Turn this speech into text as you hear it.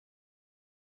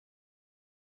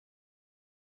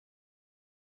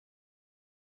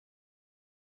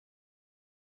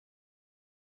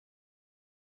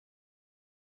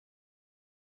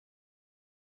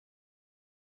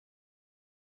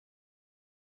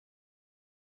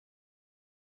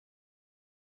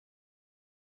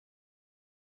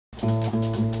On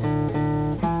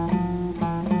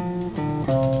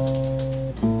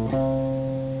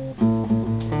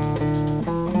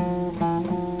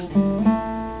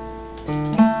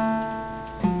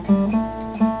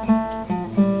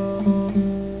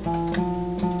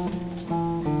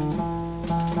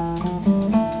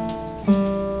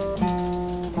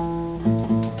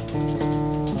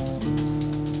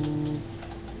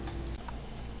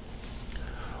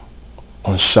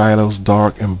Shiloh's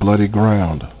dark and bloody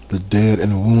ground, the dead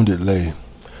and wounded lay.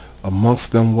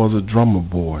 Amongst them was a drummer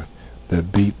boy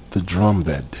that beat the drum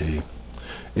that day.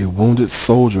 A wounded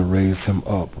soldier raised him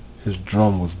up, his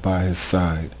drum was by his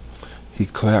side. He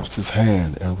clasped his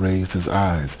hand and raised his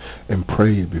eyes and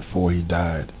prayed before he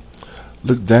died.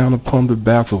 Look down upon the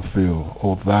battlefield,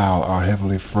 O thou, our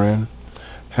heavenly friend.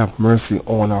 Have mercy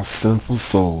on our sinful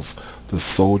souls, the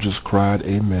soldiers cried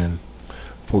amen.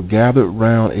 For gathered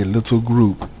round a little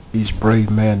group, each brave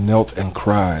man knelt and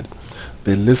cried.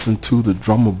 They listened to the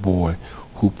drummer boy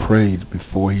who prayed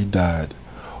before he died.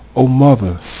 O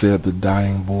mother, said the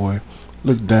dying boy,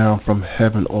 look down from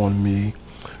heaven on me.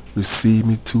 Receive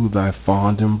me to thy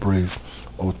fond embrace,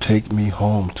 O take me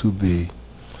home to thee.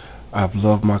 I've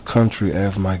loved my country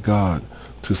as my God,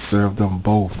 to serve them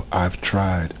both I've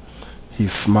tried. He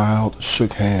smiled,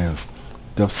 shook hands.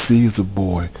 Death seized the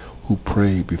boy who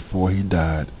prayed before he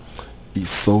died. Each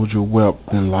soldier wept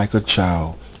then like a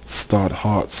child. Stout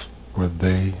hearts were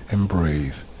they and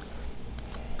brave.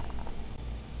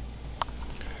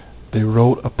 They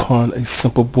wrote upon a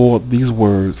simple board these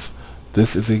words.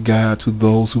 This is a guide to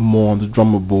those who mourn the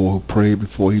drummer boy who prayed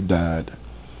before he died.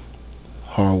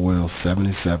 Harwell,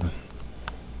 77.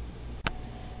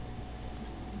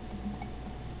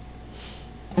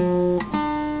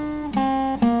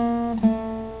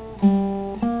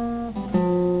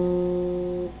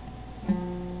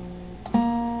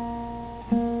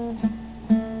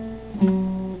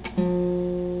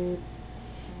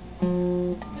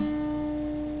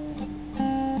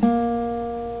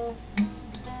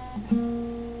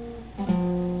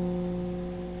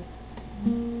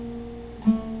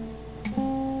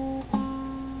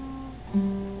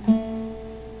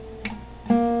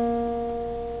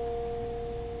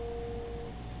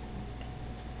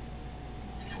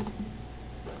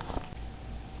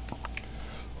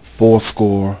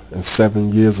 Fourscore and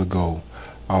 7 years ago,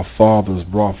 our fathers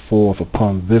brought forth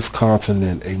upon this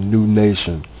continent a new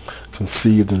nation,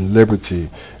 conceived in liberty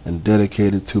and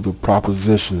dedicated to the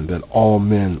proposition that all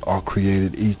men are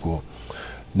created equal.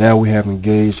 Now we have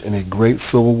engaged in a great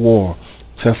civil war,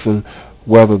 testing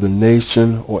whether the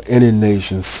nation or any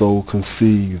nation so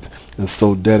conceived and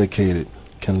so dedicated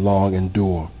can long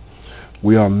endure.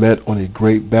 We are met on a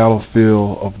great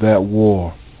battlefield of that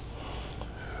war.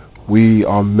 We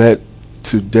are met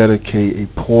to dedicate a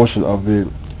portion of it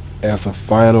as a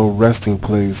final resting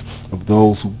place of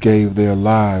those who gave their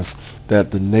lives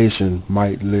that the nation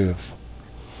might live.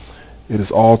 It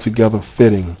is altogether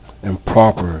fitting and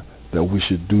proper that we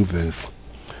should do this.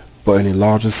 But in a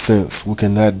larger sense, we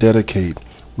cannot dedicate,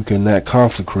 we cannot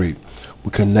consecrate,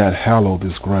 we cannot hallow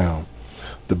this ground.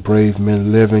 The brave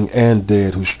men living and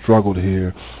dead who struggled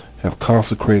here have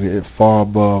consecrated it far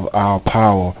above our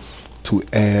power to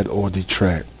add or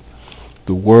detract.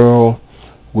 The world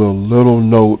will little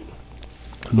note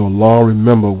nor long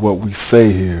remember what we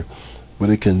say here,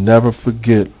 but it can never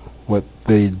forget what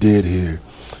they did here.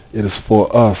 It is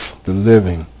for us, the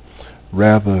living,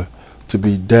 rather to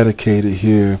be dedicated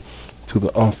here to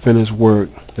the unfinished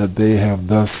work that they have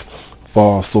thus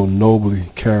far so nobly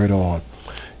carried on.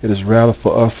 It is rather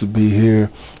for us to be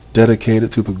here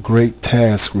dedicated to the great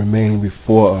task remaining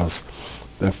before us,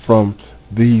 that from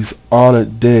these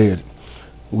honored dead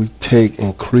we take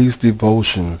increased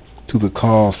devotion to the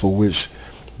cause for which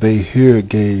they here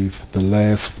gave the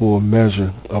last full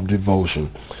measure of devotion,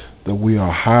 that we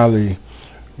are highly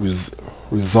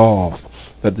resolved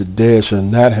that the dead shall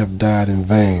not have died in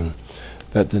vain,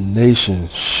 that the nation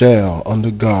shall,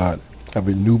 under God, have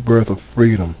a new birth of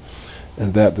freedom,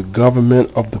 and that the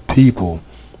government of the people,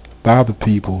 by the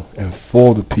people, and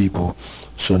for the people,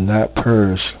 shall not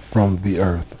perish from the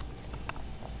earth.